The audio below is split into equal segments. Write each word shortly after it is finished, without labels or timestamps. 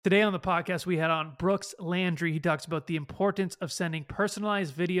Today on the podcast, we had on Brooks Landry. He talks about the importance of sending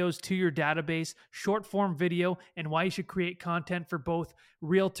personalized videos to your database, short form video, and why you should create content for both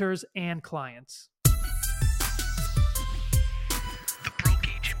realtors and clients. The Broke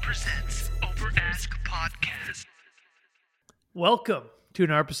Agent presents Over Ask Podcast. Welcome to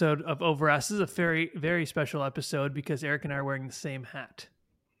another episode of Over Ask. This is a very, very special episode because Eric and I are wearing the same hat.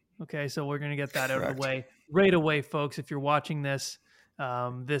 Okay, so we're going to get that out of the way right away, folks. If you're watching this,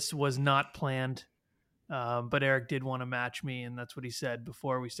 this was not planned, but Eric did want to match me, and that's what he said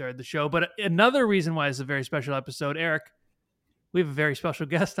before we started the show. But another reason why it's a very special episode, Eric, we have a very special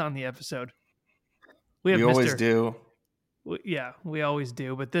guest on the episode. We always do. Yeah, we always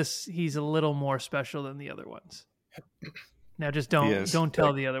do. But he's a little more special than the other ones. Now, just don't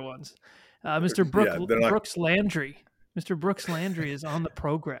tell the other ones. Mr. Brooks Landry. Mr. Brooks Landry is on the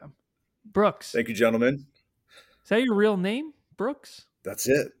program. Brooks. Thank you, gentlemen. Is that your real name, Brooks? That's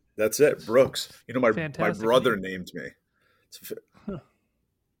it. Brooks. You know, my brother named me.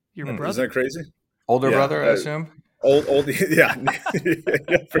 Your brother? Isn't that crazy? Older brother, I assume? Old, yeah.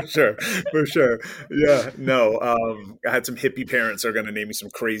 Yeah, for sure. Yeah, no. I had some hippie parents that are going to name me some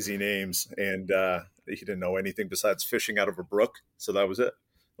crazy names, and he didn't know anything besides fishing out of a brook, so that was it.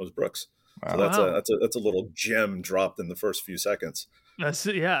 It was Brooks. Wow. So that's a little gem dropped in the first few seconds.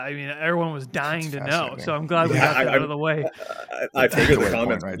 I mean, everyone was dying to know, so I'm glad we got that out of the way. I figured the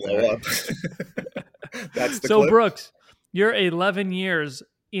comments would blow up. That's the clip. Brooks, you're 11 years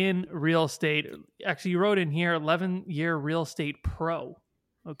in real estate. Actually, you wrote in here 11-year real estate pro.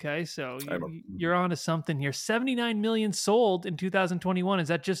 Okay, so you're on to something here. 79 million sold in 2021. Is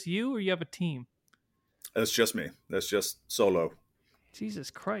that just you, or you have a team? That's just me. That's just solo. Jesus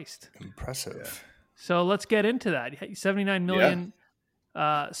Christ. Impressive. Yeah. So let's get into that. 79 million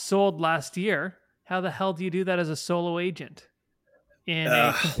sold last year. How the hell do you do that as a solo agent in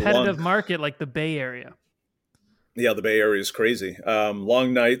a competitive market like the Bay Area? Yeah, the Bay Area is crazy.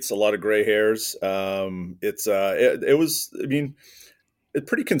 Long nights, a lot of gray hairs. It's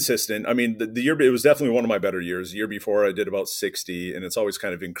pretty consistent. I mean, the year, it was definitely one of my better years. The year before I did about 60, and it's always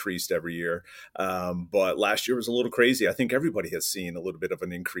kind of increased every year. But last year was a little crazy. I think everybody has seen a little bit of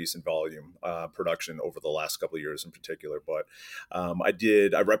an increase in volume production over the last couple of years in particular. But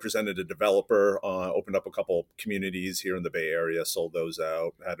I represented a developer, opened up a couple communities here in the Bay Area, sold those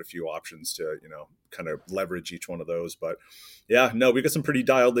out, had a few options to, kind of leverage each one of those. But yeah, no, we got some pretty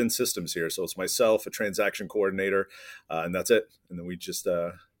dialed in systems here. So it's myself, a transaction coordinator, and that's it. And then we just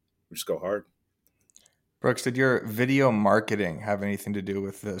go hard. Brooks, did your video marketing have anything to do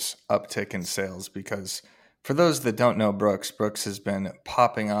with this uptick in sales? Because for those that don't know Brooks has been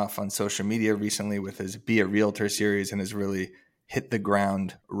popping off on social media recently with his Be a Realtor series and has really hit the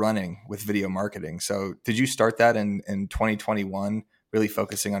ground running with video marketing. So did you start that in 2021, really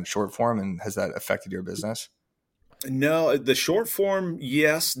focusing on short form, and has that affected your business? No, the short form,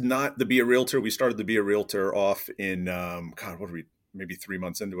 yes, not the Be a Realtor. We started the Be a Realtor off in, maybe 3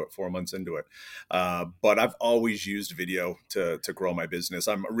 months into it, 4 months into it. But I've always used video to grow my business.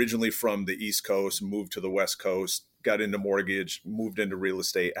 I'm originally from the East Coast, moved to the West Coast, got into mortgage, moved into real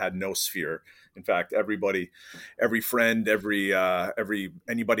estate, had no sphere. In fact, every friend,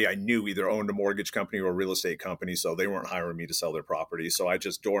 anybody I knew either owned a mortgage company or a real estate company, so they weren't hiring me to sell their property. So I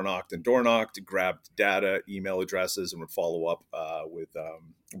just door knocked, grabbed data, email addresses, and would follow up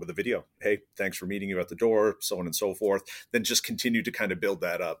with a video. Hey, thanks for meeting you at the door, so on and so forth. Then just continue to kind of build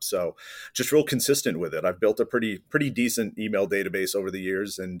that up. So just real consistent with it. I've built a pretty decent email database over the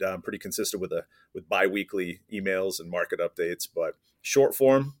years, and pretty consistent with biweekly emails and market updates. But short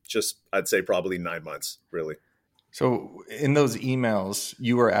form, just I'd say probably 9 months, really. So in those emails,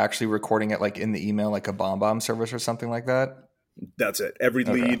 you were actually recording it like in the email, like a BombBomb service or something like that? That's it. Every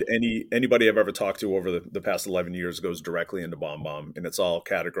lead, anybody I've ever talked to over the past 11 years goes directly into BombBomb, and it's all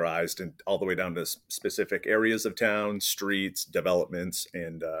categorized and all the way down to specific areas of town, streets, developments,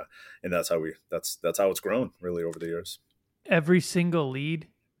 and that's how it's grown really over the years. Every single lead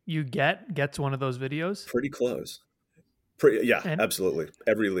you gets one of those videos? Pretty close. Absolutely.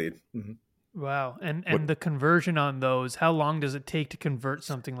 Every lead. Mm-hmm. Wow. And the conversion on those, how long does it take to convert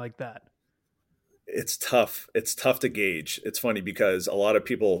something like that? It's tough. It's tough to gauge. It's funny because a lot of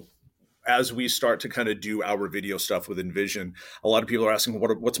people, as we start to kind of do our video stuff with Envision, a lot of people are asking,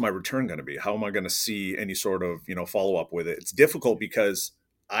 what's my return going to be? How am I going to see any sort of, follow up with it? It's difficult because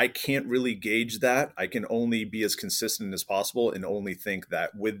I can't really gauge that. I can only be as consistent as possible and only think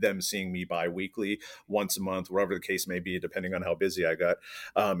that with them seeing me bi-weekly, once a month, wherever the case may be, depending on how busy I got,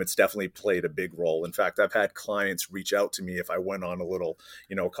 it's definitely played a big role. In fact, I've had clients reach out to me if I went on a little,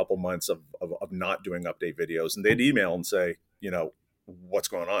 a couple months of not doing update videos, and they'd email and say, what's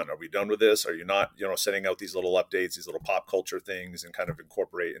going on? Are we done with this? Are you not, sending out these little updates, these little pop culture things and kind of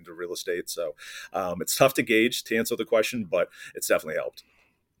incorporate into real estate? So it's tough to gauge to answer the question, but it's definitely helped.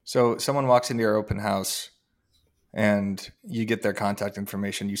 So someone walks into your open house and you get their contact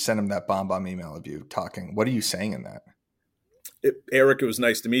information. You send them that bomb email of you talking. What are you saying in that? Eric, it was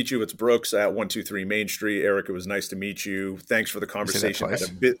nice to meet you. It's Brooks at 123 Main Street. Eric, it was nice to meet you. Thanks for the conversation.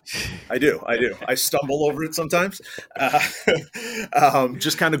 I do. I stumble over it sometimes.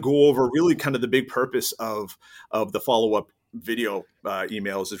 Just kind of go over really kind of the big purpose of the follow-up video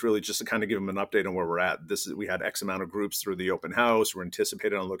emails is really just to kind of give them an update on where we're at. We had X amount of groups through the open house. We're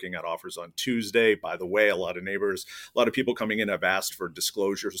anticipating on looking at offers on Tuesday. By the way, a lot of people coming in have asked for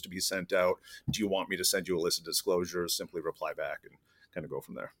disclosures to be sent out. Do you want me to send you a list of disclosures? Simply reply back and kind of go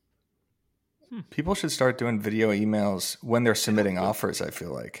from there. People should start doing video emails when they're submitting offers. I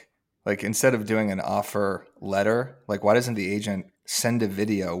feel like instead of doing an offer letter, like why doesn't the agent send a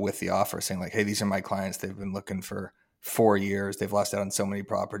video with the offer saying like, hey, these are my clients. They've been looking for 4 years. They've lost out on so many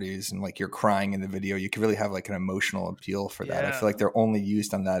properties, and like you're crying in the video. You could really have like an emotional appeal for that. I feel like they're only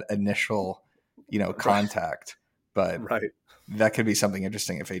used on that initial, contact, but that could be something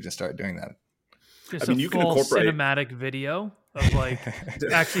interesting if agents start doing that. Just you can incorporate cinematic video of like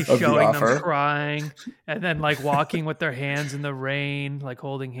actually showing them crying and then like walking with their hands in the rain, like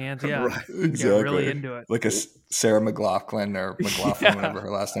holding hands. Yeah, exactly. Get really into it. Like a Sarah McLaughlin or McLaughlin, whatever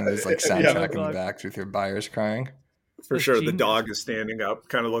her last name is, like soundtrack in the back with your buyers crying. For sure. Genius. The dog is standing up,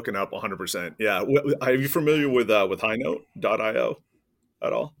 kind of looking up 100%. Yeah. Are you familiar with Highnote.io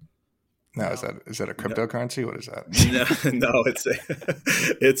at all? No, is that a cryptocurrency? What is that? No,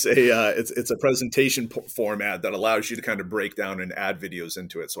 it's a presentation format that allows you to kind of break down and add videos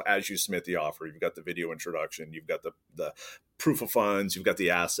into it. So as you submit the offer, you've got the video introduction, you've got the proof of funds, you've got the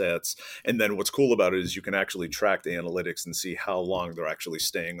assets, and then what's cool about it is you can actually track the analytics and see how long they're actually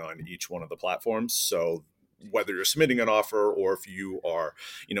staying on each one of the platforms. So whether you're submitting an offer or if you are,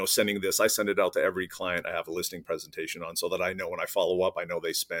 sending this, I send it out to every client I have a listing presentation on so that I know when I follow up, I know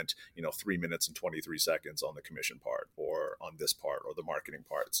they spent, 3 minutes and 23 seconds on the commission part or on this part or the marketing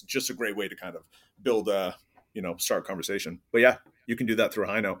part. It's just a great way to kind of build start conversation. But yeah, you can do that through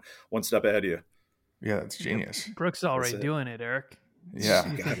Highnote, one step ahead of you. Yeah, that's genius. Brooks is already doing it, Eric.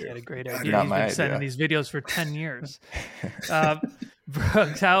 Yeah. He had a great idea. He's been sending these videos for 10 years.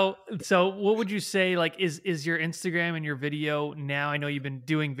 Brooks, so what would you say, like, is your Instagram and your video now? I know you've been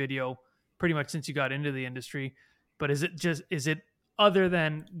doing video pretty much since you got into the industry, but is it other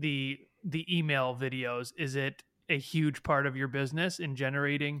than the email videos, is it a huge part of your business in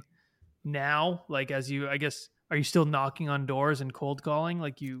generating now? Like, are you still knocking on doors and cold calling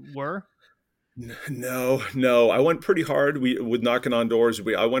like you were? No. I went pretty hard. With knocking on doors.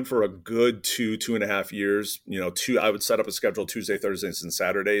 I went for a good 2.5 years. I would set up a schedule Tuesday, Thursdays, and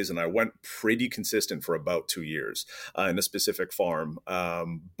Saturdays, and I went pretty consistent for about 2 years in a specific farm.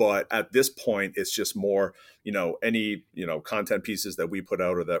 But at this point, it's just more, any content pieces that we put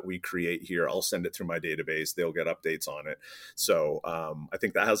out or that we create here, I'll send it through my database. They'll get updates on it. So I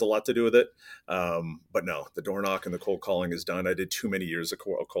think that has a lot to do with it. But no, the door knock and the cold calling is done. I did too many years of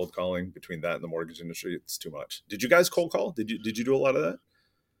cold calling between that and the mortgage industry. It's too much. Did you guys cold call? Did you do a lot of that?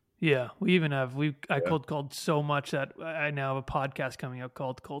 Yeah, we even have. I cold called so much that I now have a podcast coming out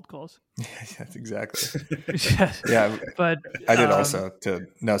called Cold Calls. Yeah, that's exactly. Yes. Yeah, but I did also to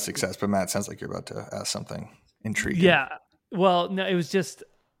no success. But Matt, sounds like you're about to ask something intriguing. Yeah. Well, no, it was just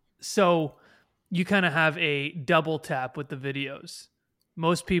so you kind of have a double tap with the videos.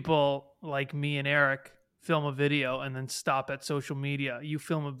 Most people like me and Eric film a video and then stop at social media. You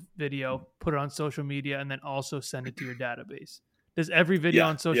film a video, put it on social media, and then also send it to your database. Does every video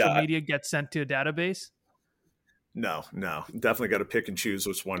on social media get sent to a database? No, definitely got to pick and choose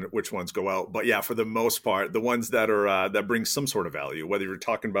which ones go out. But yeah, for the most part, the ones that are that bring some sort of value, whether you're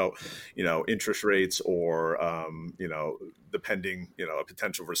talking about interest rates or the pending a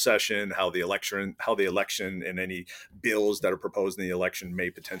potential recession, how the election and any bills that are proposed in the election may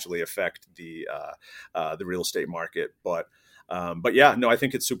potentially affect the real estate market. But yeah, no, I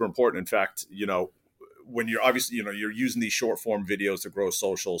think it's super important. In fact, when you're obviously, you're using these short form videos to grow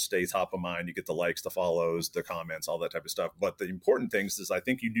social, stay top of mind, you get the likes, the follows, the comments, all that type of stuff. But the important things is I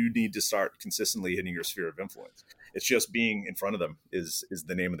think you do need to start consistently hitting your sphere of influence. It's just being in front of them is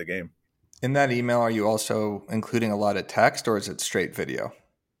the name of the game. In that email, are you also including a lot of text or is it straight video?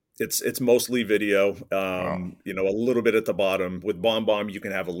 It's mostly video, Wow. a little bit at the bottom. With BombBomb, you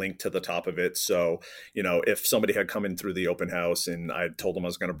can have a link to the top of it. So, if somebody had come in through the open house and I told them I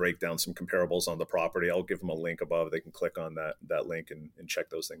was going to break down some comparables on the property, I'll give them a link above. They can click on that link and check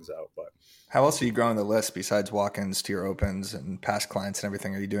those things out. But How else are you growing the list besides walk-ins to your opens and past clients and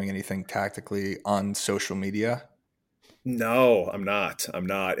everything? Are you doing anything tactically on social media? no, I'm not. I'm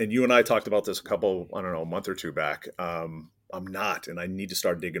not. And you and I talked about this a month or two back. I'm not, and I need to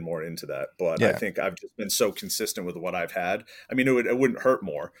start digging more into that. But I Yeah. think I've just been so consistent with what I've had. I mean, it wouldn't hurt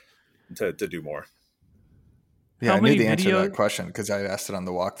more to do more. Yeah, How I knew many the answer to video- that question because I asked it on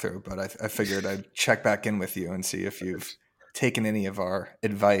the walkthrough, but I figured I'd check back in with you and see if you've taken any of our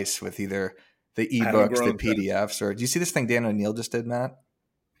advice with either the I haven't ebooks, the grown since. PDFs, or do you see this thing Dan O'Neill just did, Matt?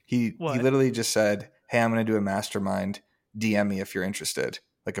 He What? literally just said, "Hey, I'm going to do a mastermind. DM me if you're interested,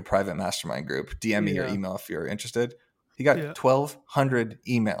 like a private mastermind group. DM me your Yeah. email if you're interested." He got Yeah. 1,200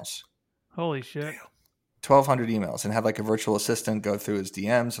 emails. Holy shit. 1,200 emails, and had like a virtual assistant go through his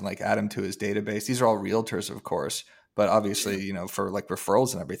DMs and like add him to his database. These are all realtors, of course, but obviously, for like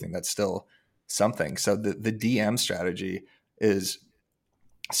referrals and everything, that's still something. So the DM strategy is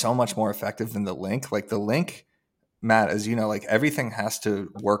so much more effective than the link. Like the link, Matt, as you know, like everything has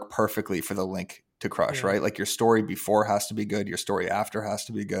to work perfectly for the link to crush, Yeah. right? Like your story before has to be good, your story after has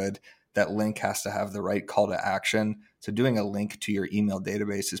to be good. That link has to have the right call to action. So doing a link to your email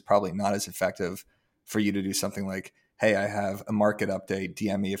database is probably not as effective for you to do something like, "Hey, I have a market update.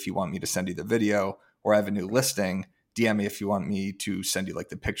 DM me if you want me to send you the video," or "I have a new listing. DM me if you want me to send you like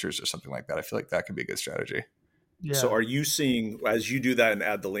the pictures," or something like that. I feel like that could be a good strategy. Yeah. So are you seeing, as you do that and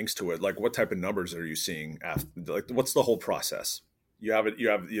add the links to it, like what type of numbers are you seeing after, like what's the whole process? You have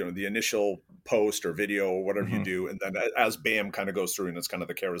the initial post or video or whatever you Mhm. do, and then as BAM kind of goes through and it's kind of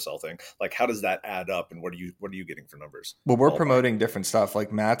the carousel thing, like how does that add up and what are you getting for numbers? Well, we're Ballpark. promoting different stuff.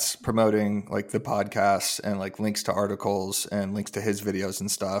 Like Matt's promoting like the podcasts and like links to articles and links to his videos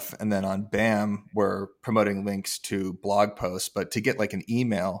and stuff. And then on BAM, we're promoting links to blog posts. But to get like an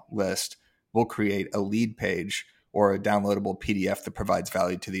email list, we'll create a lead page or a downloadable PDF that provides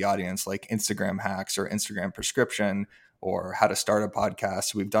value to the audience, like Instagram hacks or Instagram prescription or how to start a podcast.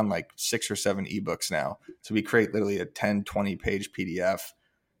 So we've done like 6 or 7 ebooks now. So we create literally a 10, 20 page PDF.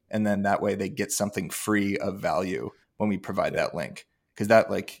 And then that way they get something free of value when we provide that link. Because that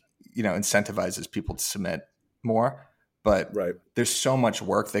incentivizes people to submit more. But Right. there's so much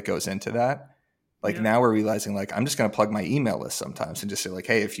work that goes into that. Like Yeah. now we're realizing like I'm just going to plug my email list sometimes and just say like,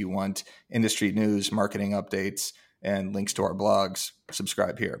 "Hey, if you want industry news, marketing updates, and links to our blogs,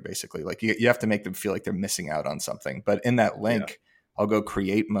 subscribe here." Basically, like you have to make them feel like they're missing out on something. But in that link, I'll go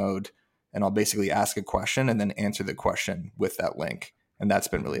create mode and I'll basically ask a question and then answer the question with that link. And that's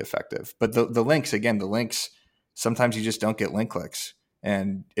been really effective. But the links, sometimes you just don't get link clicks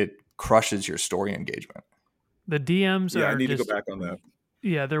and it crushes your story engagement. The DMs Yeah, are I need just, to go back on that.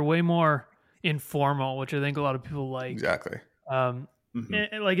 yeah, they're way more informal, which I think a lot of people like. Exactly.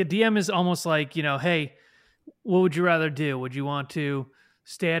 Mhm. Like a DM is almost like, hey, what would you rather do? Would you want to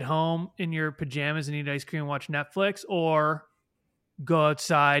stay at home in your pajamas and eat ice cream and watch Netflix, or go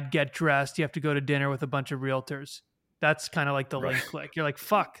outside, get dressed? You have to go to dinner with a bunch of realtors. That's kind of like the Right. link click. You're like,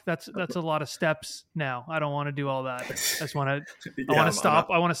 fuck, that's a lot of steps now. I don't want to do all that. I just want to, I want to stop.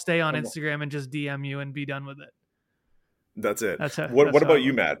 I want to stay on Instagram and just DM you and be done with it. That's it. That's What how I about you,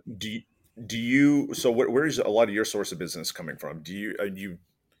 look. Matt? Do you? So where is a lot of your source of business coming from? Do you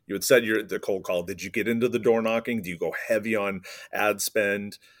you had said you're the cold call. Did you get into the door knocking? Do you go heavy on ad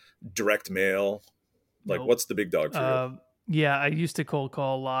spend, direct mail? Like Nope. what's the big dog for you? Yeah, I used to cold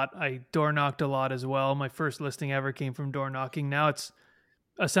call a lot. I door knocked a lot as well. My first listing ever came from door knocking. Now it's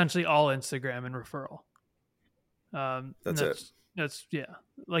essentially all Instagram and referral. That's it. That's yeah.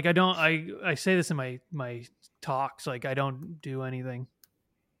 Like I say this in my talks. Like I don't do anything.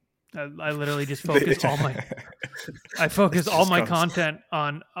 I literally just focus all my I focus all my content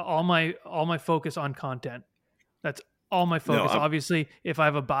on all my focus on content. That's all my focus. Obviously, if I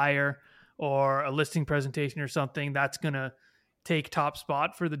have a buyer or a listing presentation or something, that's gonna take top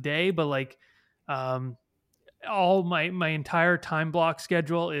spot for the day. But like all my entire time block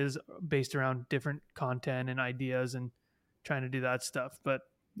schedule is based around different content and ideas and trying to do that stuff. But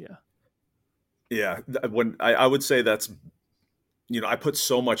yeah, when I would say that's, I put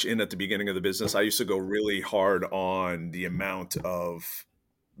so much in at the beginning of the business. I used to go really hard on the amount of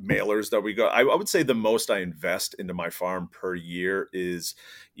mailers that we got. I would say the most I invest into my farm per year is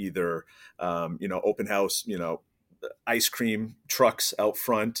either, open house, ice cream trucks out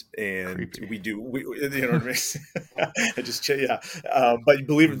front, and Creepy. we you know what I mean? I just but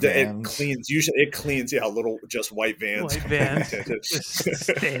believe it, it cleans. Usually, it cleans. Yeah, little just white vans. White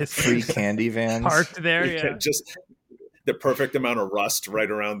vans. Free candy vans parked there. Yeah, just the perfect amount of rust right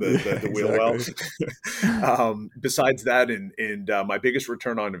around the wheel well. Besides that, and my biggest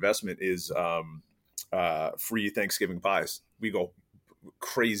return on investment is free Thanksgiving pies. We go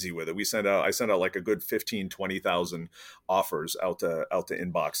crazy with it. I send out like a good 15, 20,000 offers out to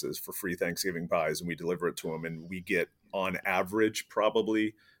inboxes for free Thanksgiving pies, and we deliver it to them. And we get on average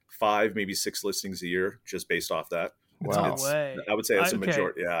probably 5, maybe 6 listings a year just based off that. Wow. I would say it's a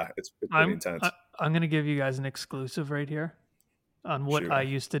majority. Yeah, it's pretty intense. I'm going to give you guys an exclusive right here on what I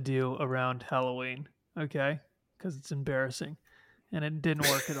used to do around Halloween. Okay, because it's embarrassing, and it didn't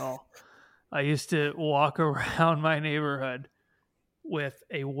work at all. I used to walk around my neighborhood with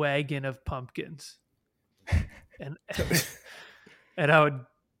a wagon of pumpkins, and I would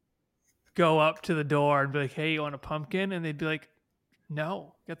go up to the door and be like, "Hey, you want a pumpkin?" And they'd be like,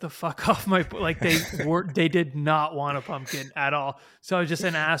 "No, get the fuck off my," like they did not want a pumpkin at all. So I was just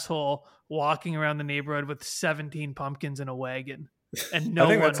an asshole walking around the neighborhood with 17 pumpkins in a wagon, and no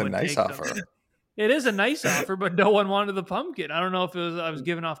one would take them. I think that's a nice offer. It is a nice offer, but no one wanted the pumpkin. I don't know if I was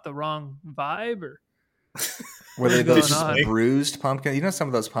giving off the wrong vibe or. Were they those bruised pumpkins? You know, some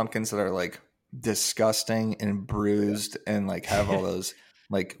of those pumpkins that are like disgusting and bruised and like have all those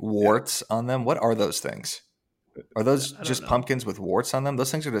like warts on them. What are those things? Are those just pumpkins with warts on them?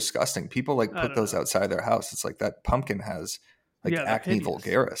 Those things are disgusting. People like put those outside their house. It's like that pumpkin has like acne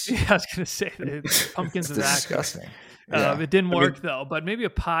vulgaris. Yeah, I was going to say pumpkins is disgusting. It didn't work though, but maybe a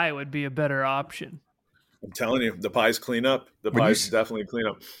pie would be a better option. I'm telling you, the pies clean up. The pies definitely clean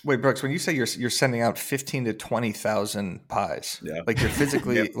up. Wait, Brooks, when you say you're sending out 15 to 20,000 pies, like you're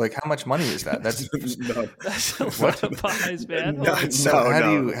physically like, how much money is that? That's a lot of pies, man. How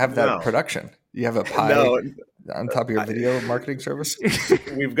do you have that production? You have a pie on top of your video marketing service?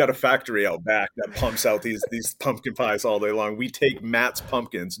 We've got a factory out back that pumps out these pumpkin pies all day long. We take Matt's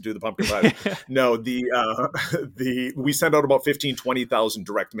pumpkins and do the pumpkin pies. No, we send out about 15, 20,000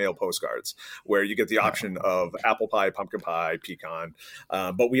 direct mail postcards where you get the option of apple pie, pumpkin pie, pecan.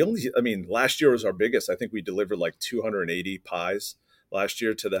 But last year was our biggest. I think we delivered like 280 pies last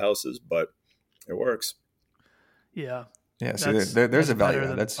year to the houses, but it works. Yeah. Yeah. So there's a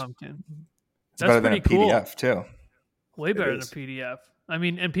value. That's pumpkin. It's That's better than a PDF too. Way better than a PDF. I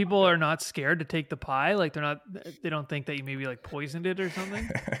mean, and people are not scared to take the pie. Like they don't think that you maybe like poisoned it or something.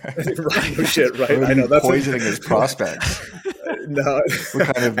 Right, no shit, right? I know that's poisoning his prospects. No,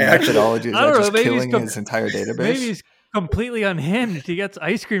 what kind of methodology is that? Just killing his entire database? Maybe he's completely unhinged. He gets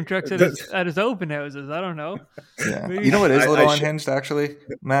ice cream trucks at his open houses. I don't know. Yeah, you know what is a little unhinged actually,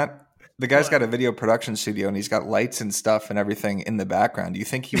 Matt? The guy's got a video production studio and he's got lights and stuff and everything in the background. You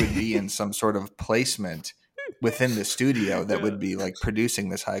think he would be in some sort of placement within the studio that would be like producing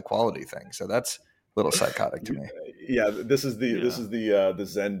this high quality thing? So that's a little psychotic to me. Yeah, this is the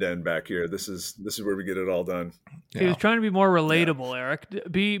Zen den back here. This is where we get it all done. He was trying to be more relatable,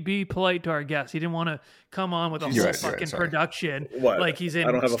 Eric. Be polite to our guests. He didn't want to come on with a whole fucking production like he's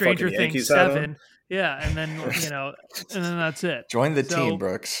in Stranger Things 7. Yeah, and then and then that's it. Join the team,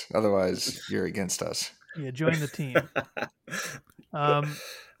 Brooks. Otherwise, you're against us. Yeah, join the team.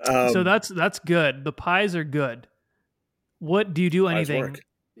 So that's good. The pies are good. What do you do anything?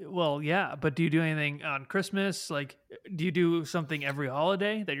 Well, yeah, but do you do anything on Christmas? Like, do you do something every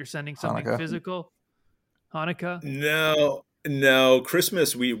holiday that you're sending something physical? Hanukkah? No,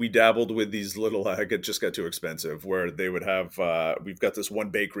 Christmas we dabbled with these little. It just got too expensive. Where they would have, we've got this one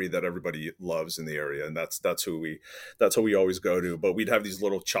bakery that everybody loves in the area, and that's who we always go to. But we'd have these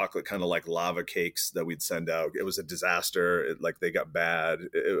little chocolate kind of like lava cakes that we'd send out. It was a disaster. They got bad.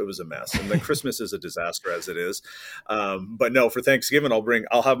 It was a mess. And then Christmas is a disaster as it is. But no, for Thanksgiving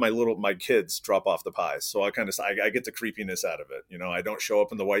I'll have my kids drop off the pies. So I get the creepiness out of it. I don't show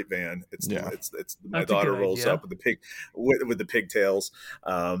up in the white van. It's my daughter rolls up with the pigtails.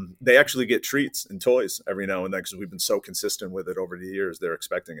 They actually get treats and toys every now and then because we've been so consistent with it over the years. They're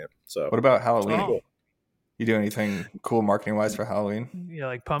expecting it. So what about Halloween? Cool. You do anything cool marketing wise for Halloween? Yeah,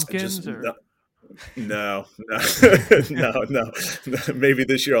 like pumpkins No. Maybe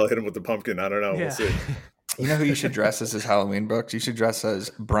this year I'll hit him with the pumpkin. I don't know. Yeah. We'll see. You know who you should dress as Halloween, Brooks? You should dress as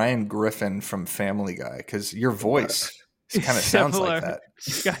Brian Griffin from Family Guy because your voice kind of sounds like that.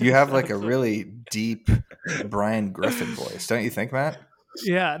 You have like a really deep Brian Griffin voice, don't you think, Matt?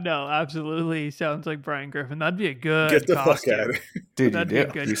 Yeah, no, absolutely. Sounds like Brian Griffin. That'd be a good Get the costume. fuck out of it. Dude, you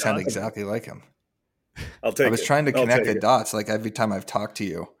do. You sound exactly like him. I'll take it. I was trying to connect the dots. Like every time I've talked to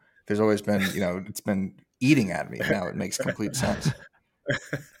you, there's always been, it's been eating at me. Now it makes complete sense.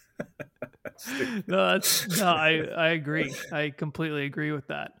 I agree. I completely agree with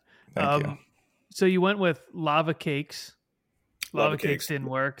that. Thank you. So you went with lava cakes. Lava cakes didn't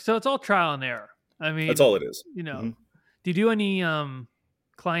work. So it's all trial and error. I mean, that's all it is. You know, do you do any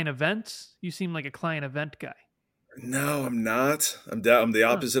client events? You seem like a client event guy. No, I'm not. I'm the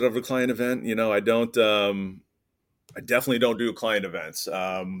opposite of a client event. You know, I don't. I definitely don't do client events.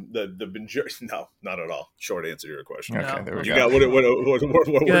 No, not at all. Short answer to your question. Okay, No. there we You go. got what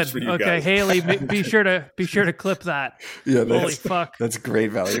works for you Okay, guys? Haley, be sure to clip that. Yeah, Holy fuck. That's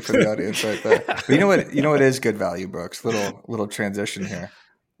great value for the audience right there. But you know what is good value, Brooks? Little transition here.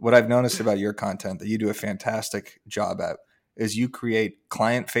 What I've noticed about your content that you do a fantastic job at is you create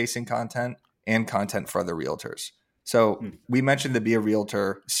client-facing content and content for other realtors. So we mentioned the Be a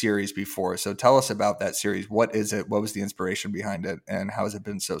Realtor series before. So tell us about that series. What is it? What was the inspiration behind it? And how has it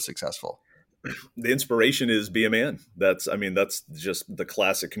been so successful? The inspiration is Be a Man. That's just the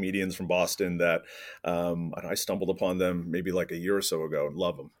classic comedians from Boston that I stumbled upon them maybe like a year or so ago and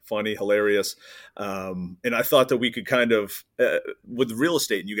love them. Funny, hilarious. And I thought that we could kind of, with real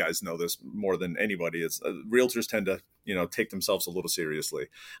estate, and you guys know this more than anybody, is realtors tend to, take themselves a little seriously.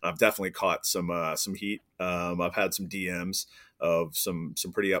 I've definitely caught some heat. I've had some DMs of some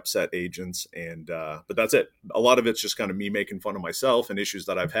pretty upset agents, and but that's it. A lot of it's just kind of me making fun of myself and issues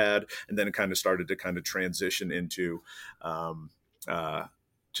that I've had, and then it kind of started to kind of transition into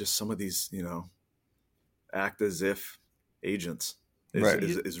just some of these, act as if agents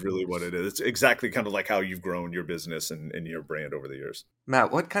is really what it is. It's exactly kind of like how you've grown your business and your brand over the years.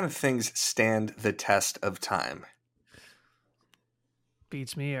 Matt, what kind of things stand the test of time?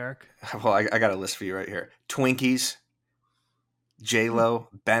 Beats me, Eric. Well, I got a list for you right here. Twinkies, J-Lo,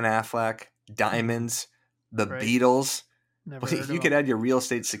 Ben Affleck, diamonds, the Beatles. You could add your real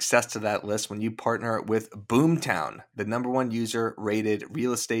estate success to that list when you partner with Boomtown, the #1 user rated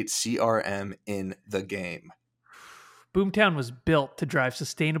real estate CRM in the game. Boomtown was built to drive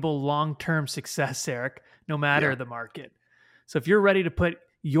sustainable long-term success, Eric, no matter the market. So if you're ready to put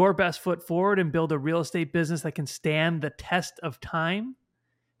your best foot forward and build a real estate business that can stand the test of time,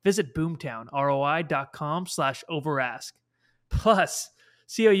 visit boomtownroi.com/overask. Plus,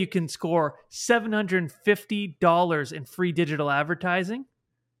 see how you can score $750 in free digital advertising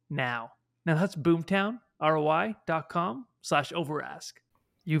now. Now that's boomtownroi.com/overask.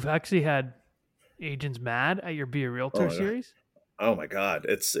 You've actually had agents mad at your Be a Realtor series? Oh my God.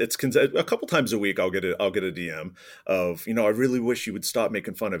 It's a couple times a week I'll get a DM of, I really wish you would stop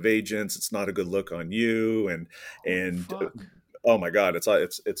making fun of agents. It's not a good look on you. And oh my God, it's pretty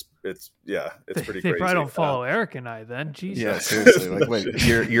crazy. They probably don't follow Eric and I then. Jesus. Yeah, seriously. Like, wait,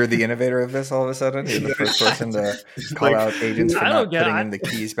 you're the innovator of this all of a sudden? You're the first person to call out agents for not putting in the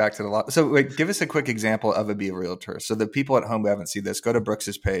keys back to the lock. So wait, give us a quick example of a Be a Realtor. So the people at home who haven't seen this, go to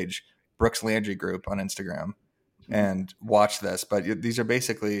Brooks's page, Brooks Landry Group on Instagram, and watch this. But these are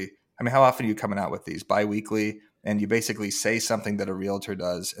basically, how often are you coming out with these? Bi-weekly? And you basically say something that a realtor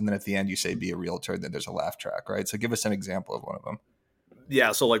does, and then at the end you say Be a Realtor, and then there's a laugh track, right? So give us an example of one of them.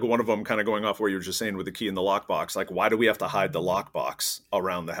 Yeah, so like one of them, kind of going off where you were just saying with the key in the lockbox, like why do we have to hide the lockbox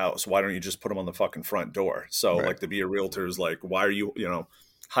around the house? Why don't you just put them on the fucking front door? So like the Be a Realtor is like, why are you,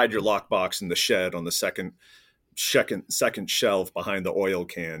 hide your lockbox in the shed on the second shelf behind the oil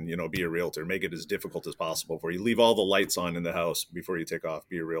can, Be a Realtor, make it as difficult as possible for you. Leave all the lights on in the house before you take off,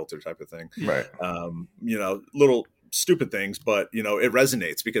 Be a Realtor type of thing. Right. Little stupid things, but it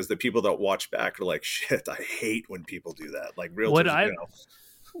resonates because the people that watch back are like, shit, I hate when people do that. Like realtors,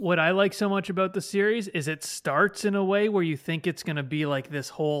 What I like so much about the series is it starts in a way where you think it's going to be like this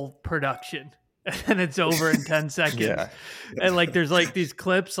whole production and it's over in 10 seconds. Yeah. And like, there's like these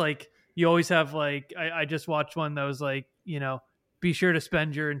clips, like, you always have like, I just watched one that was like, be sure to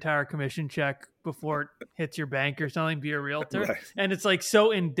spend your entire commission check before it hits your bank or something, Be a Realtor. Right. And it's like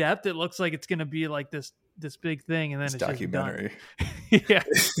so in depth, it looks like it's going to be like this big thing. And then it's documentary. Just done. Yeah.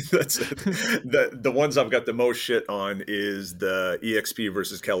 That's it. The ones I've got the most shit on is the EXP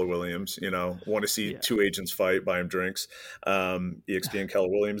versus Keller Williams. Want to see two agents fight, buy them drinks. EXP and Keller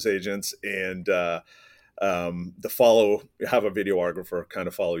Williams agents. And, have a videographer kind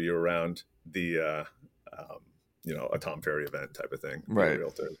of follow you around a Tom Ferry event type of thing. Right.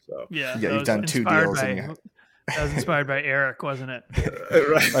 Realtor, so. Yeah. You've done 2 deals. That was inspired by Eric, wasn't it?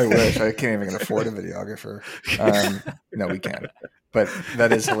 Right. I wish. I can't even afford a videographer. No, we can. But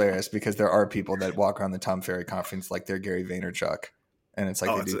that is hilarious because there are people that walk around the Tom Ferry conference like they're Gary Vaynerchuk. And it's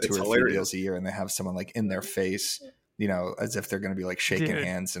like they do 2 or 3 deals a year and they have someone like in their face, as if they're going to be like shaking Dude,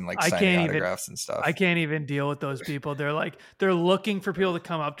 hands and like I signing can't autographs and stuff. I can't even deal with those people. They're looking for people to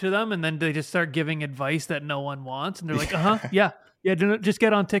come up to them, and then they just start giving advice that no one wants, and they're like, yeah, just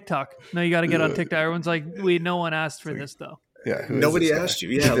get on TikTok. No, you got to get on TikTok. Everyone's like, no one asked for this though. Yeah, nobody asked you.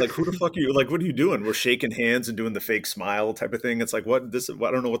 Yeah, like who the fuck are you? Like, what are you doing? We're shaking hands and doing the fake smile type of thing. It's like, what?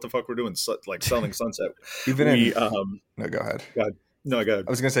 I don't know what the fuck we're doing. Like selling Sunset. No, go ahead. Go ahead. No, go ahead.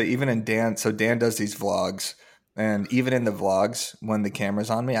 I was gonna say, even in Dan. So Dan does these vlogs, and even in the vlogs, when the camera's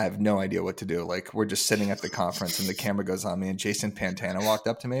on me, I have no idea what to do. Like, we're just sitting at the conference, and the camera goes on me, and Jason Pantana walked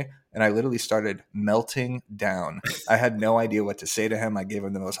up to me, and I literally started melting down. I had no idea what to say to him. I gave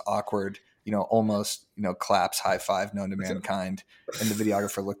him the most awkward, almost, claps, high five known to mankind. And the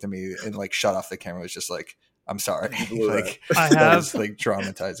videographer looked at me and like shut off the camera. It was just like, I'm sorry. Like, that was like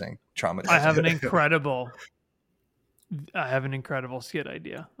traumatizing. I have an incredible skit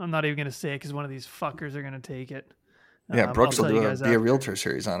idea. I'm not even going to say it because one of these fuckers are going to take it. Yeah, Brooks will be a realtor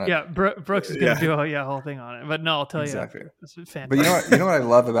series on it. Yeah, Brooks is going to do a whole thing on it. But no, I'll tell you. It's fantastic. But you know what I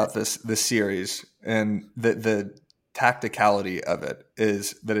love about this series, and the tacticality of it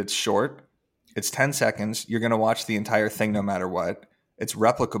is that it's short. It's 10 seconds. You're going to watch the entire thing no matter what. It's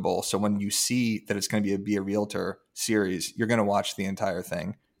replicable. So when you see that it's going to be a realtor series, you're going to watch the entire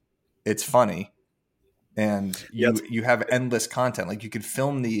thing. It's funny. And you have endless content. Like, you could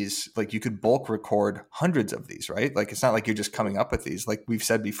film these, like you could bulk record hundreds of these, right? Like, it's not like you're just coming up with these. Like we've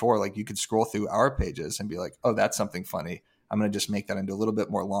said before, like you could scroll through our pages and be like, oh, that's something funny. I'm going to just make that into a little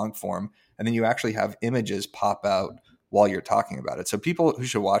bit more long form. And then you actually have images pop out while you're talking about it. So people who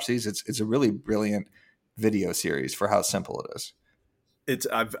should watch these, it's a really brilliant video series for how simple it is.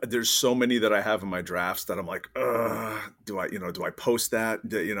 There's so many that I have in my drafts that I'm like, do I post that?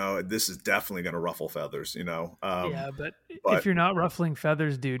 This is definitely going to ruffle feathers, but if you're not ruffling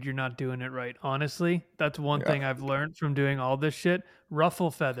feathers, dude, you're not doing it right. Honestly, that's one thing I've learned from doing all this shit.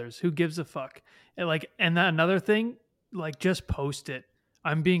 Ruffle feathers. Who gives a fuck? And another thing, like, just post it.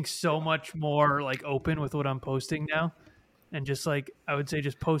 I'm being so much more like open with what I'm posting now. And just like, I would say,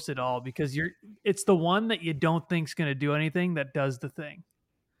 just post it all, because it's the one that you don't think's going to do anything that does the thing.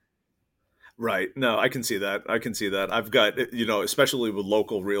 Right. No, I can see that. I've got, especially with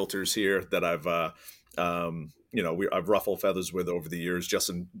local realtors here that I've ruffled feathers with over the years, just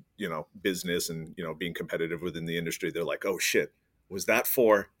in, business and, being competitive within the industry. They're like, oh shit, was that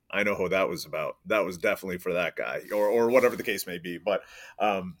for? I know who that was about. That was definitely for that guy, or whatever the case may be. But,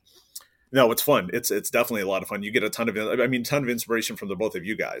 no, it's fun. It's definitely a lot of fun. You get a ton of inspiration from the both of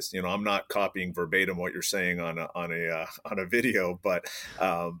you guys. I'm not copying verbatim what you're saying on a video, but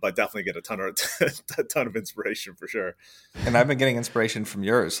definitely get a ton of inspiration for sure. And I've been getting inspiration from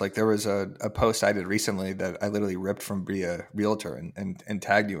yours. Like, there was a post I did recently that I literally ripped from Be a Realtor and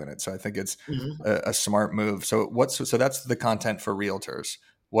tagged you in it. So I think it's a smart move. So that's the content for realtors.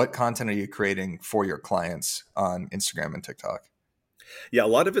 What content are you creating for your clients on Instagram and TikTok? Yeah, a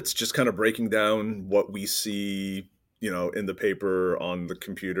lot of it's just kind of breaking down what we see, in the paper, on the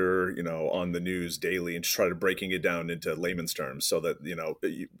computer, on the news daily, and just try to breaking it down into layman's terms so that,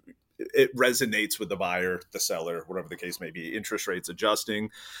 it resonates with the buyer, the seller, whatever the case may be. Interest rates adjusting,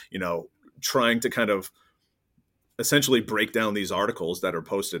 trying to kind of essentially break down these articles that are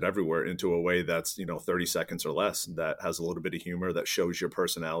posted everywhere into a way that's, 30 seconds or less, that has a little bit of humor, that shows your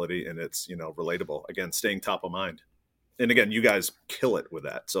personality, and it's, relatable. Again, staying top of mind. And again, you guys kill it with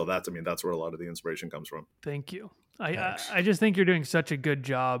that. So that's where a lot of the inspiration comes from. Thank you. I just think you're doing such a good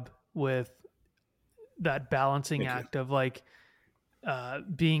job with that balancing act of like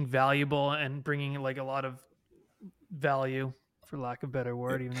being valuable and bringing like a lot of value, for lack of a better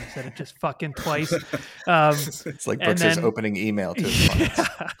word, even though I said it just fucking twice. It's like Brooks' opening email to his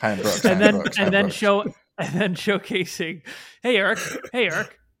clients. And then showcasing, hey Eric. Hey,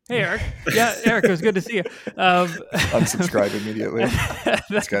 Eric. Yeah, Eric, it was good to see you. Unsubscribe immediately.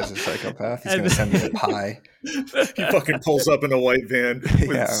 This guy's a psychopath. He's going to send me a pie. He fucking pulls up in a white van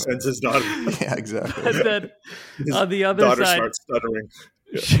sends his daughter. Yeah, exactly. And then on the other daughter side, starts stuttering.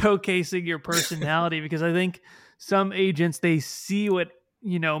 Showcasing your personality, because I think some agents, they see what,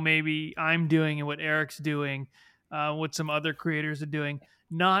 maybe I'm doing and what Eric's doing, what some other creators are doing,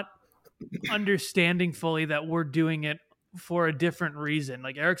 not understanding fully that we're doing it for a different reason.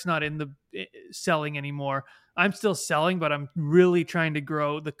 Like, Eric's not in the selling anymore. I'm still selling, but I'm really trying to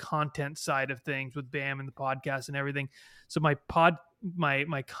grow the content side of things with BAM and the podcast and everything. So my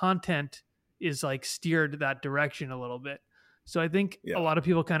content is like steered that direction a little bit. So I think a lot of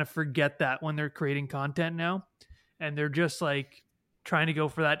people kind of forget that when they're creating content now, and they're just like trying to go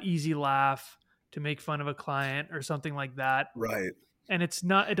for that easy laugh to make fun of a client or something like that. Right. And it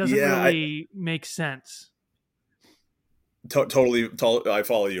doesn't really make sense. Totally, I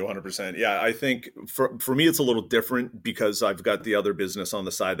follow you 100%. Yeah, I think for me, it's a little different because I've got the other business on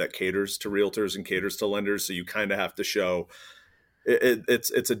the side that caters to realtors and caters to lenders. So you kind of have to show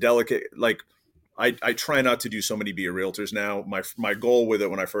it's a delicate, like, I try not to do so many Be a Realtors now. My goal with it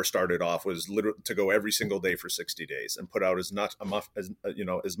when I first started off was literally to go every single day for 60 days and put out as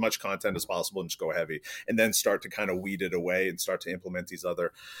much content as possible and just go heavy, and then start to kind of weed it away and start to implement these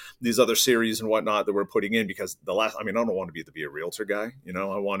other series and whatnot that we're putting in. Because I don't want to be the Be a Realtor guy.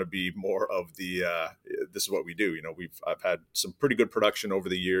 I want to be more of the this is what we do. I've had some pretty good production over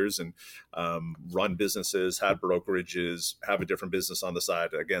the years and run businesses, had brokerages, have a different business on the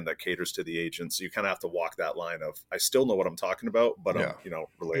side again that caters to the agents. So you kind of have to walk that line of, I still know what I'm talking about, but I'm,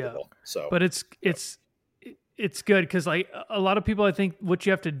 relatable. Yeah. So, but it's good. Cause like a lot of people, I think what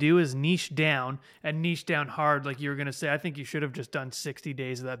you have to do is niche down hard. Like you were going to say, I think you should have just done 60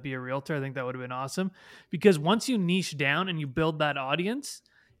 days of that Be a Realtor. I think that would have been awesome, because once you niche down and you build that audience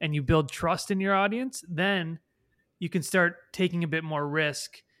and you build trust in your audience, then you can start taking a bit more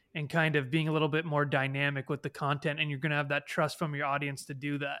risk and kind of being a little bit more dynamic with the content. And you're going to have that trust from your audience to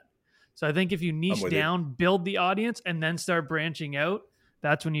do that. So I think if you niche down, build the audience, and then start branching out,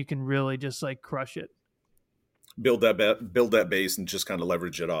 that's when you can really just like crush it. Build that base and just kind of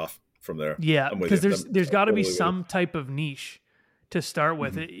leverage it off from there. Yeah, because there's got to be some type of niche to start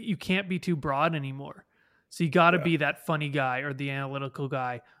with. Mm-hmm. You can't be too broad anymore. So you got to be that funny guy or the analytical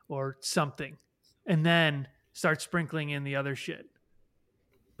guy or something, and then start sprinkling in the other shit.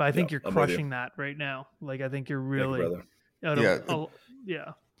 But I think you're crushing that right now. Like I think you're really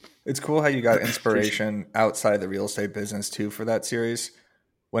yeah. It's cool how you got inspiration outside the real estate business too for that series.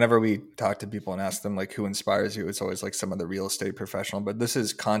 Whenever we talk to people and ask them like who inspires you, it's always like some of the real estate professional. But this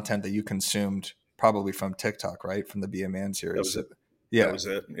is content that you consumed probably from TikTok, right? From the Be a Man series. That was it. Yeah. That was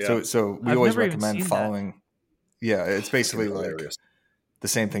it. Yeah. So we always recommend following. That. Yeah, it's basically like the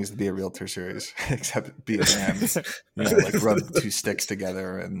same thing as the Be a Realtor series, except Be a Man, like rub two sticks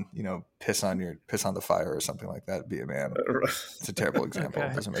together and, piss on the fire or something like that. Be a Man. It's a terrible example.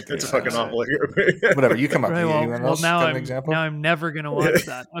 Okay. It doesn't make any sense. Fucking awful. Whatever, you come up with now an example. Now I'm never going to watch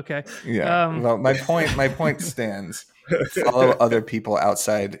that. Okay. Yeah. Well, my point stands. Follow other people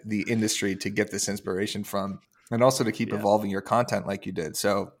outside the industry to get this inspiration from, and also to keep evolving your content like you did.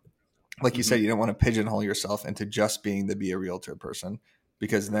 So like you said, you don't want to pigeonhole yourself into just being the Be a Realtor person.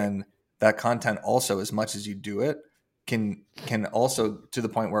 Because then that content also, as much as you do it, can also, to the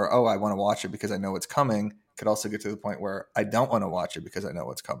point where, I want to watch it because I know it's coming, could also get to the point where I don't want to watch it because I know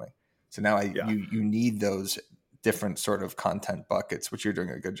what's coming. So now you need those different sort of content buckets, which you're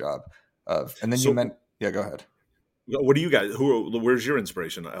doing a good job of. And then go ahead. What do you guys, where's your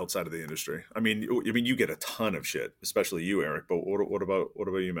inspiration outside of the industry? I mean, you get a ton of shit, especially you, Eric, but what about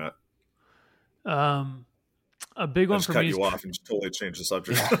you, Matt? A big one for me. Cut you off and totally change the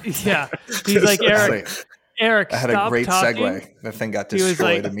subject. Yeah, he's like, Eric. I had a great segue. The thing got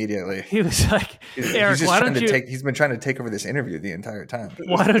destroyed immediately. He was like, Eric, why don't you? He's been trying to take over this interview the entire time.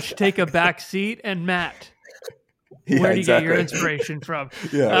 Why don't you take a back seat? And Matt, where do you get your inspiration from?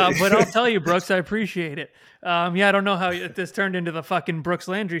 Yeah. But I'll tell you, Brooks, I appreciate it. I don't know how this turned into the fucking Brooks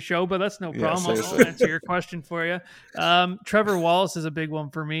Landry show, but that's no problem. I'll answer your question for you. Trevor Wallace is a big one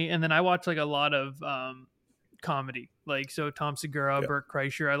for me, and then I watch like a lot of comedy, like so Tom Segura, Bert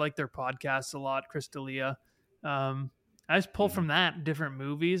Kreischer. I like their podcasts a lot. Chris D'Elia. I just pull from that different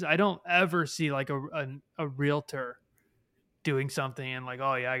movies. I don't ever see like a realtor doing something and like,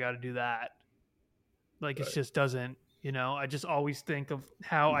 oh yeah, I got to do that. Like it just doesn't, I just always think of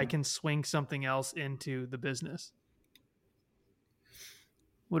how I can swing something else into the business.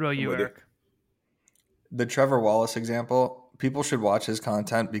 What about you, Eric? The Trevor Wallace example, people should watch his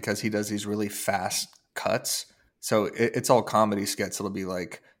content because he does these really fast cuts. So it's all comedy skits. It'll be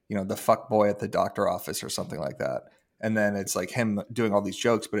like, the fuck boy at the doctor office or something like that. And then it's like him doing all these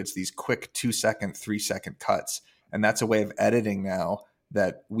jokes, but it's these quick 2-second, 3-second cuts. And that's a way of editing now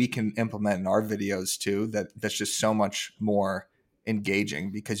that we can implement in our videos too. That's just so much more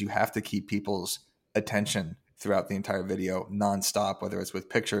engaging because you have to keep people's attention throughout the entire video nonstop, whether it's with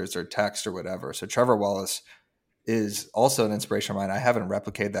pictures or text or whatever. So Trevor Wallace is also an inspiration of mine. I haven't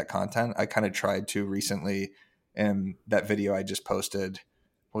replicated that content. I kind of tried to recently in that video I just posted.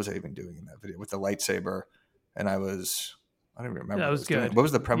 What was I even doing in that video with the lightsaber? And I don't even remember. That was good. Doing. What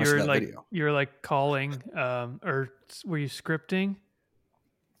was the premise of that video? You were like calling, or were you scripting?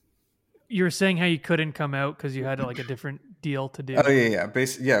 You were saying how you couldn't come out because you had like a different deal to do. Oh yeah.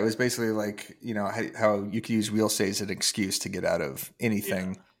 It was basically like, how you could use real estate as an excuse to get out of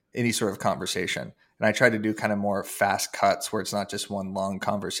anything any sort of conversation. And I tried to do kind of more fast cuts where it's not just one long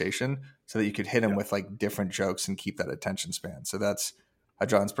conversation, so that you could hit him with like different jokes and keep that attention span. So I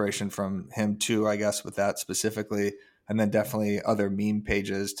draw inspiration from him too, I guess, with that specifically. And then definitely other meme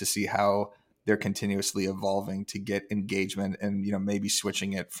pages to see how they're continuously evolving to get engagement, and, maybe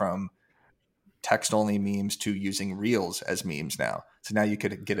switching it from text only memes to using reels as memes now. So now you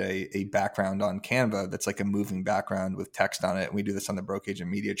could get a background on Canva that's like a moving background with text on it. And we do this on the Broke Agent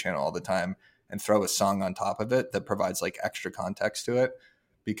Media channel all the time, and throw a song on top of it that provides like extra context to it,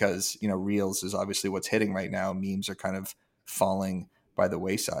 because, reels is obviously what's hitting right now. Memes are kind of falling by the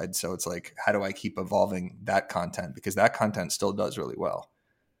wayside. So it's like, how do I keep evolving that content? Because that content still does really well.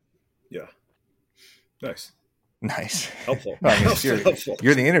 Yeah. Nice. Helpful. Helpful.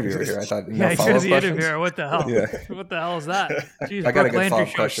 You're the interviewer here. I thought, you're the interviewer. What the hell? Yeah. What the hell is that? Jeez, I got a Brooke good Landry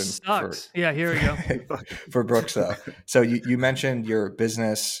follow-up question. Sucks. Yeah, here we go. For Brooks, though. So you mentioned your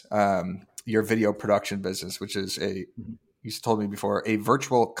business, your video production business, which is you told me before, a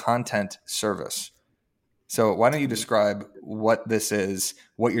virtual content service. So why don't you describe what this is,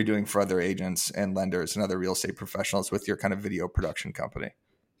 what you're doing for other agents and lenders and other real estate professionals with your kind of video production company?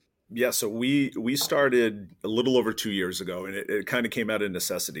 Yeah, so we started a little over 2 years ago, and it kind of came out of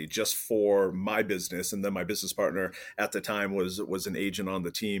necessity just for my business. And then my business partner at the time was an agent on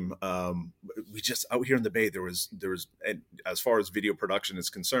the team. We just, out here in the Bay, there was, and as far as video production is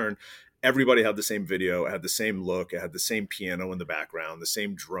concerned, everybody had the same video, it had the same look, it had the same piano in the background, the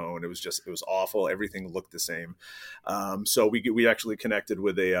same drone. It was awful. Everything looked the same. So we actually connected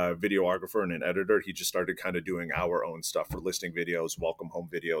with a videographer and an editor. He just started kind of doing our own stuff for listing videos, welcome home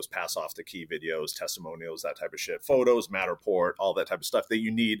videos, pass off the key videos, testimonials, that type of shit, photos, Matterport, all that type of stuff that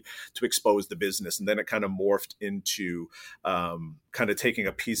you need to expose the business. And then it kind of morphed into kind of taking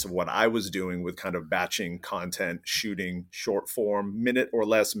a piece of what I was doing with kind of batching content, shooting short form, minute or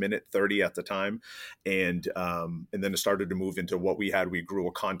less, minute 30 at the time. And then it started to move into what we had. We grew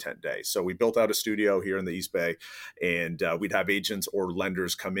a content day. So we built out a studio here in the East Bay, and we'd have agents or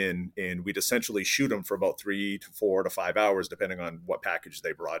lenders come in, and we'd essentially shoot them for about 3 to 4 to 5 hours, depending on what package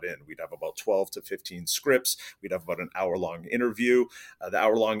they brought in. We'd have about 12 to 15 scripts. We'd have about an hour-long interview. The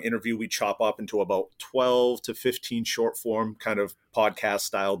hour-long interview we chop up into about 12 to 15 short form kind of podcast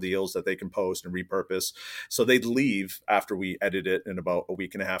style deals that they can post and repurpose. So they'd leave after we edit it in about a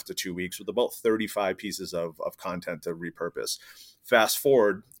week and a half to 2 weeks with about 35 pieces of content to repurpose. Fast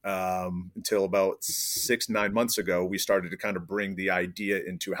forward until about 6-9 months ago, we started to kind of bring the idea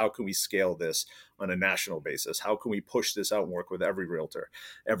into how can we scale this on a national basis? How can we push this out and work with every realtor,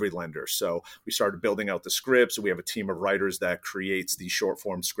 every lender? So we started building out the scripts. We have a team of writers that creates these short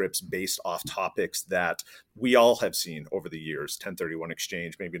form scripts based off topics that we all have seen over the years. 1031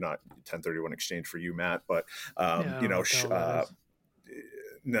 exchange, maybe not 1031 exchange for you, Matt, but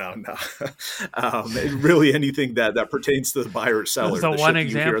no. Really anything that pertains to the buyer or seller. That's the one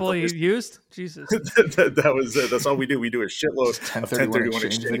example you used? Jesus. That's all we do. We do a shitload of 1031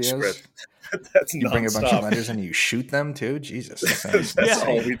 exchange script. That's you bring a bunch of lenders and you shoot them too? Jesus. That's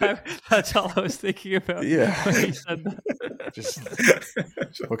all we do. That's all I was thinking about. Yeah. When you said that. Just,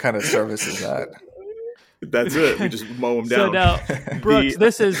 what kind of service is that? That's it. We just mow them down. So now, Brooks,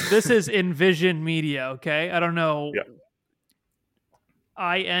 this is Envision Media, okay? I don't know. Yeah.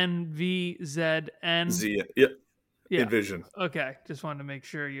 INVZN. Z. Yeah. Envision. Okay, just wanted to make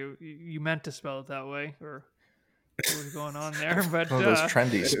sure you meant to spell it that way, or what was going on there. But those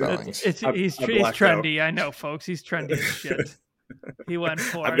trendy spellings. He's trendy. Out. I know, folks. He's trendy as shit. He went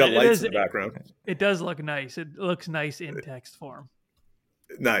for it. I've got lights in the background. It does look nice. It looks nice in text form.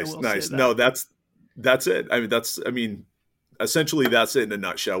 Nice. No, that's it. Essentially, that's it in a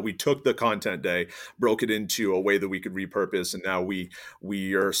nutshell. We took the content day, broke it into a way that we could repurpose, and now we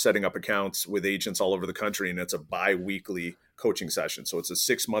are setting up accounts with agents all over the country, and it's a bi-weekly coaching session. So it's a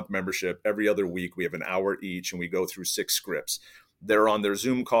 6-month membership. Every other week, we have an hour each, and we go through 6 scripts. They're on their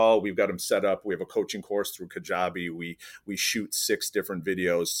Zoom call. We've got them set up. We have a coaching course through Kajabi. We shoot 6 different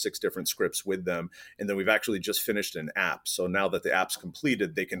videos, 6 different scripts with them. And then we've actually just finished an app. So now that the app's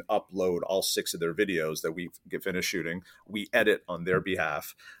completed, they can upload all 6 of their videos that we get finished shooting. We edit on their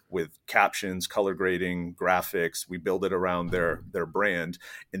behalf with captions, color grading, graphics. We build it around their brand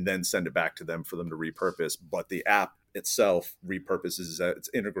and then send it back to them for them to repurpose. But the app itself repurposes, it's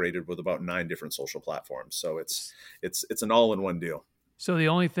integrated with about 9 different social platforms. So it's an all-in-one deal. So the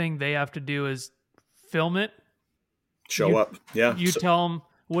only thing they have to do is film it, show up. Yeah. You tell them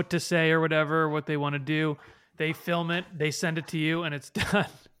what to say or whatever, what they want to do. They film it, they send it to you, and it's done.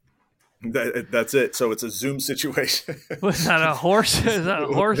 That's it. So it's a Zoom situation. Was that a horse? Is that a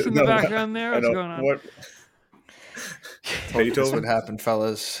horse in the background there? What's going on? Told you this would happen,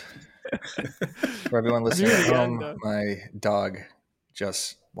 fellas. For everyone listening at home, my dog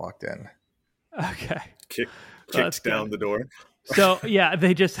just walked in. Okay. Kicked down the door. So yeah,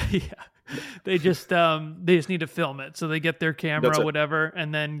 they just need to film it. So they get their camera, whatever,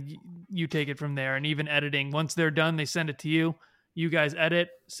 and then you take it from there. And even editing, once they're done, they send it to you. You guys edit,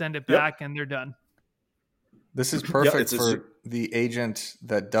 send it back, and they're done. This is perfect for the agent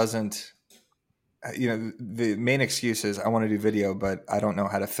that doesn't. The main excuse is I want to do video, but I don't know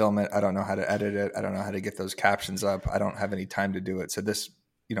how to film it. I don't know how to edit it. I don't know how to get those captions up. I don't have any time to do it. So this,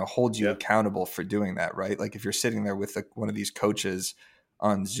 holds you accountable for doing that, right? Like if you're sitting there with one of these coaches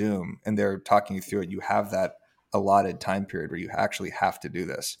on Zoom and they're talking you through it, you have that allotted time period where you actually have to do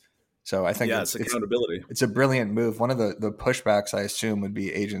this. So I think it's accountability. It's a brilliant move. One of the pushbacks I assume would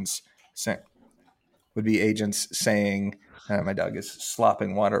be agents saying, my dog is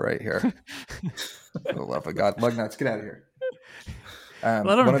slopping water right here. For the love of God. Lugnuts, get out of here.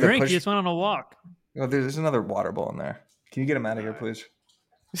 Let him drink. He just went on a walk. Oh, there's another water bowl in there. Can you get him out of here, please?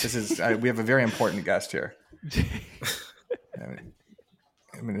 This is we have a very important guest here. It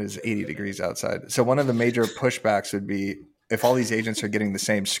is 80 degrees outside. So one of the major pushbacks would be if all these agents are getting the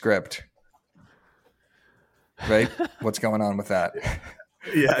same script, right? What's going on with that?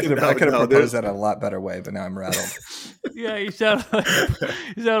 Yeah, I could have proposed that a lot better way, but now I'm rattled. Yeah, you sound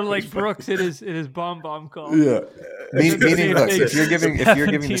like Brooks in his bomb call. Yeah, meaning, look, if you're giving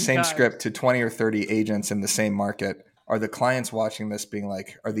the same script to 20 or 30 agents in the same market, are the clients watching this being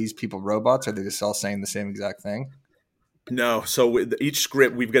like, are these people robots? Are they just all saying the same exact thing? No. So with each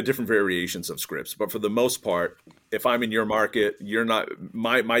script, we've got different variations of scripts, but for the most part, if I'm in your market, you're not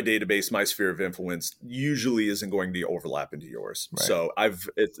my database, my sphere of influence usually isn't going to overlap into yours. Right. So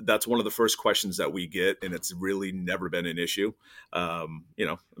that's one of the first questions that we get, and it's really never been an issue.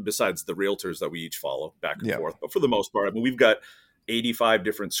 Besides the realtors that we each follow back and forth, but for the most part, I mean, we've got 85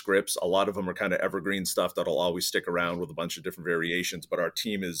 different scripts. A lot of them are kind of evergreen stuff that'll always stick around with a bunch of different variations, but our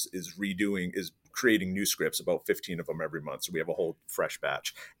team is creating new scripts, about 15 of them every month. So we have a whole fresh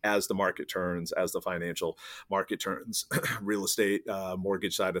batch as the market turns, as the financial market turns, real estate,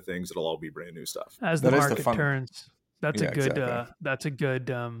 mortgage side of things, it'll all be brand new stuff. As the market turns. That's a good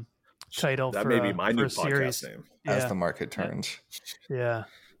title that for may be my new podcast name. As the market turns. Yeah.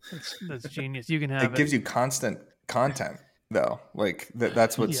 That's genius. You can have it. It gives you constant content. Though, like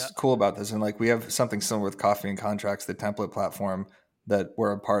that's what's cool about this. And like we have something similar with Coffee and Contracts, the template platform that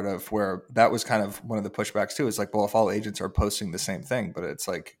we're a part of, where that was kind of one of the pushbacks too. It's like, well, if all agents are posting the same thing, but it's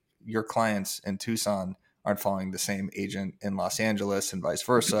like your clients in Tucson aren't following the same agent in Los Angeles and vice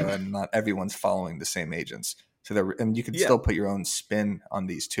versa, and not everyone's following the same agents. So and you can still put your own spin on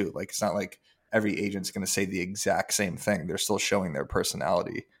these too. Like it's not like every agent's going to say the exact same thing. They're still showing their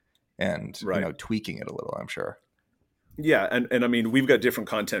personality and tweaking it a little, I'm sure. Yeah, and I mean, we've got different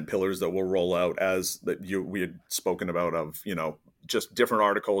content pillars that we'll roll out we had spoken about of, just different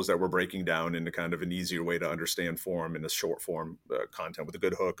articles that we're breaking down into kind of an easier way to understand form in a short form content with a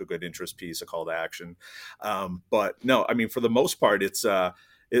good hook, a good interest piece, a call to action. But no, I mean, for the most part, it's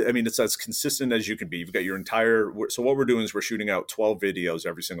as consistent as you can be. You've got your so what we're doing is we're shooting out 12 videos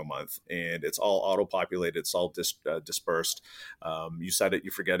every single month, and it's all auto-populated. It's all dispersed. You set it,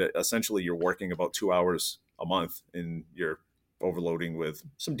 you forget it. Essentially, you're working about 2 hours a month and you're overloading with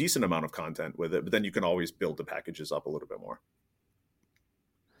some decent amount of content with it, but then you can always build the packages up a little bit more.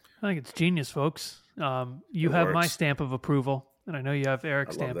 I think it's genius, folks. You have my stamp of approval, and I know you have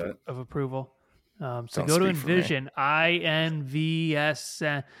Eric's stamp of approval. So go to Envision, INVS.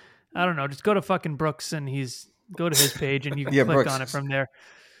 I don't know. Just go to fucking Brooks and go to his page and you can click Brooks, on it from there.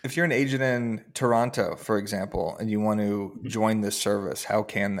 If you're an agent in Toronto, for example, and you want to join this service, how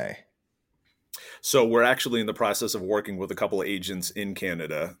can they? So we're actually in the process of working with a couple of agents in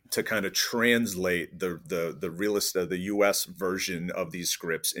Canada to kind of translate the real estate, the US version of these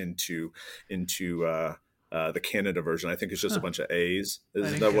scripts into the Canada version. I think it's just a bunch of A's.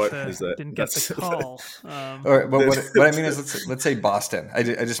 Is that what? Didn't get the call. All right, but what I mean is, let's say Boston. I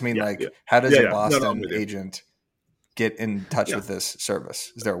just mean how does a Boston agent get in touch with this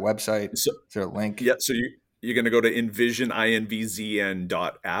service? Is there a website? Is there a link? Yeah, so you're going to go to Envision,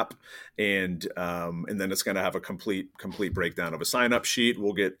 INVZN.app, and then it's going to have a complete breakdown of a sign-up sheet.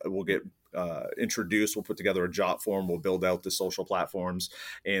 We'll get introduced. We'll put together a job form. We'll build out the social platforms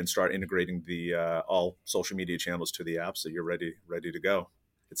and start integrating the all social media channels to the app. So you're ready to go.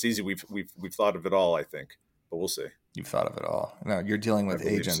 It's easy. We've thought of it all, I think, but we'll see. You've thought of it all. No, you're dealing with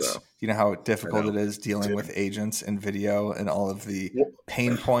agents. So. You know how difficult it is dealing with agents in video and all of the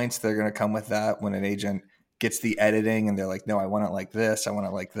pain points that are going to come with that when an agent gets the editing and they're like, no, I want it like this. I want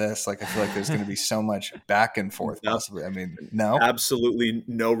it like this. Like, I feel like there's going to be so much back and forth possibly. I mean, no, absolutely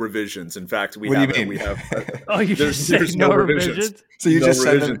no revisions. In fact, we what have, do you mean? We have, oh, you just say no revisions? So you no just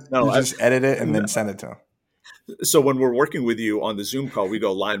send revisions. them, you just edit it and then send it to them. So when we're working with you on the Zoom call, we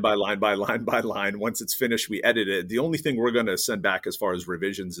go line by line by line by line. Once it's finished, we edit it. The only thing we're going to send back as far as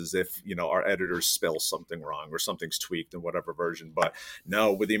revisions is if, our editors spell something wrong or something's tweaked in whatever version. But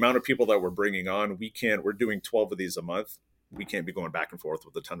no, with the amount of people that we're bringing on, we're doing 12 of these a month. We can't be going back and forth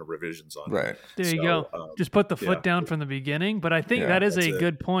with a ton of revisions on right. it. There you go. Just put the foot down from the beginning. But I think that is a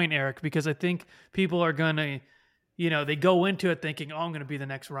good point, Eric, because I think people are going to, they go into it thinking, oh, I'm going to be the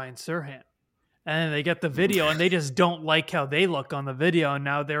next Ryan Serhant. And then they get the video and they just don't like how they look on the video. And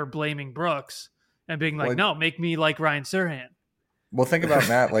now they're blaming Brooks and being like, no, make me like Ryan Serhant. Well, think about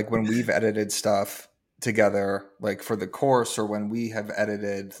Matt, like when we've edited stuff together, like for the course, or when we have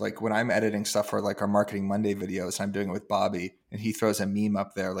edited, like when I'm editing stuff for like our Marketing Monday videos, I'm doing it with Bobby and he throws a meme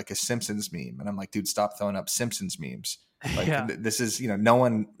up there, like a Simpsons meme. And I'm like, dude, stop throwing up Simpsons memes. Like this is, no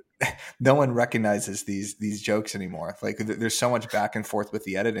one recognizes these jokes anymore. Like there's so much back and forth with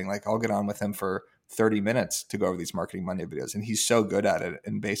the editing. Like I'll get on with him for 30 minutes to go over these Marketing Monday videos. And he's so good at it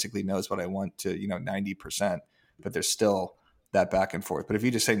and basically knows what I want to, 90%, but there's still that back and forth. But if you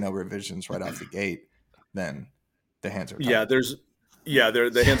just say no revisions right off the gate, then the hands are tied.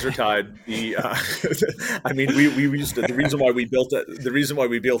 The hands are tied. I mean, we used to, the reason why we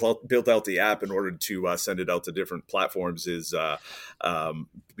built out the app in order to send it out to different platforms is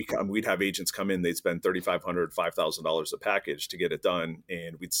we'd have agents come in, they'd spend $3,500, $5,000 a package to get it done,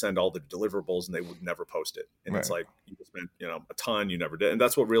 and we'd send all the deliverables, and they would never post it. And It's like you spent a ton, you never did, and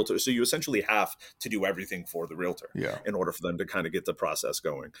that's what realtor. So you essentially have to do everything for the realtor in order for them to kind of get the process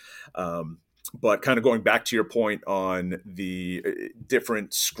going. But kind of going back to your point on the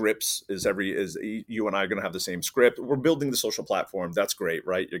different scripts, is you and I are going to have the same script. We're building the social platform. That's great,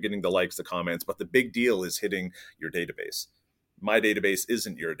 right? You're getting the likes, the comments, but the big deal is hitting your database. My database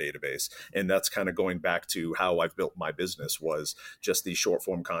isn't your database. And that's kind of going back to how I've built my business, was just the short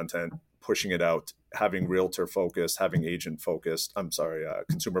form content, pushing it out, having realtor focused, having agent focused,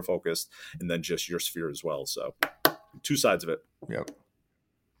 consumer focused, and then just your sphere as well. So 2 sides of it. Yep.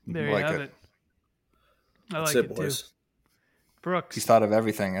 There you have it. I like it boys. Too. Brooks. He's thought of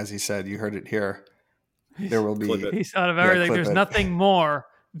everything, as he said. You heard it here. There will be. He's thought of everything. There's nothing more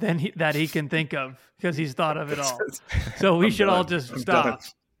than that he can think of, because he's thought of it all. So we should all just stop.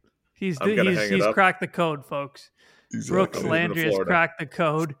 He's cracked the code, folks. Exactly. Brooks Landry has cracked the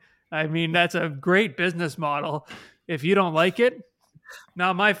code. I mean, that's a great business model. If you don't like it,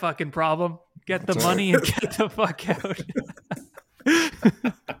 not my fucking problem. Get the money and get the fuck out.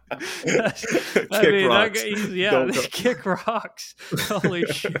 Kick rocks. Holy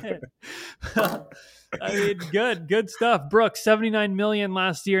shit. I mean, good stuff. Brooks, 79 million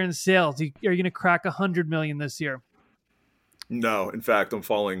last year in sales. Are you going to crack 100 million this year? No, in fact, I'm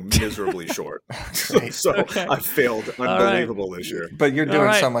falling miserably short. So okay. I failed unbelievable this year. But you're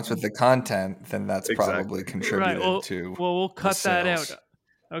doing so much with the content, then that's probably contributed to. Well, we'll cut that out.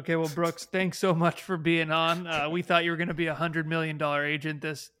 Okay, well, Brooks, thanks so much for being on. We thought you were going to be a $100 million agent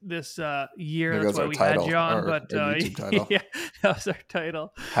this year. That's why we had you on. But yeah, that was our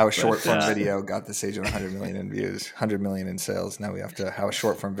title. How a short form video got this agent 100 million in views, 100 million in sales. Now we have to how a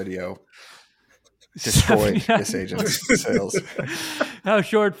short form video destroyed this agent's sales. How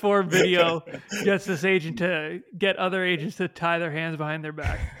short form video gets this agent to get other agents to tie their hands behind their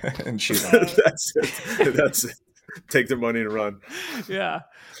back and shoot them. That's it. Take the money and run. Yeah.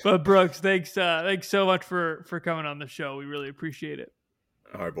 But Brooks, thanks so much for coming on the show. We really appreciate it.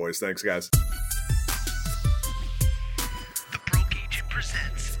 All right, boys. Thanks, guys. The Broke Agent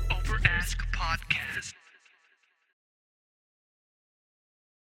presents Over Ask Podcast.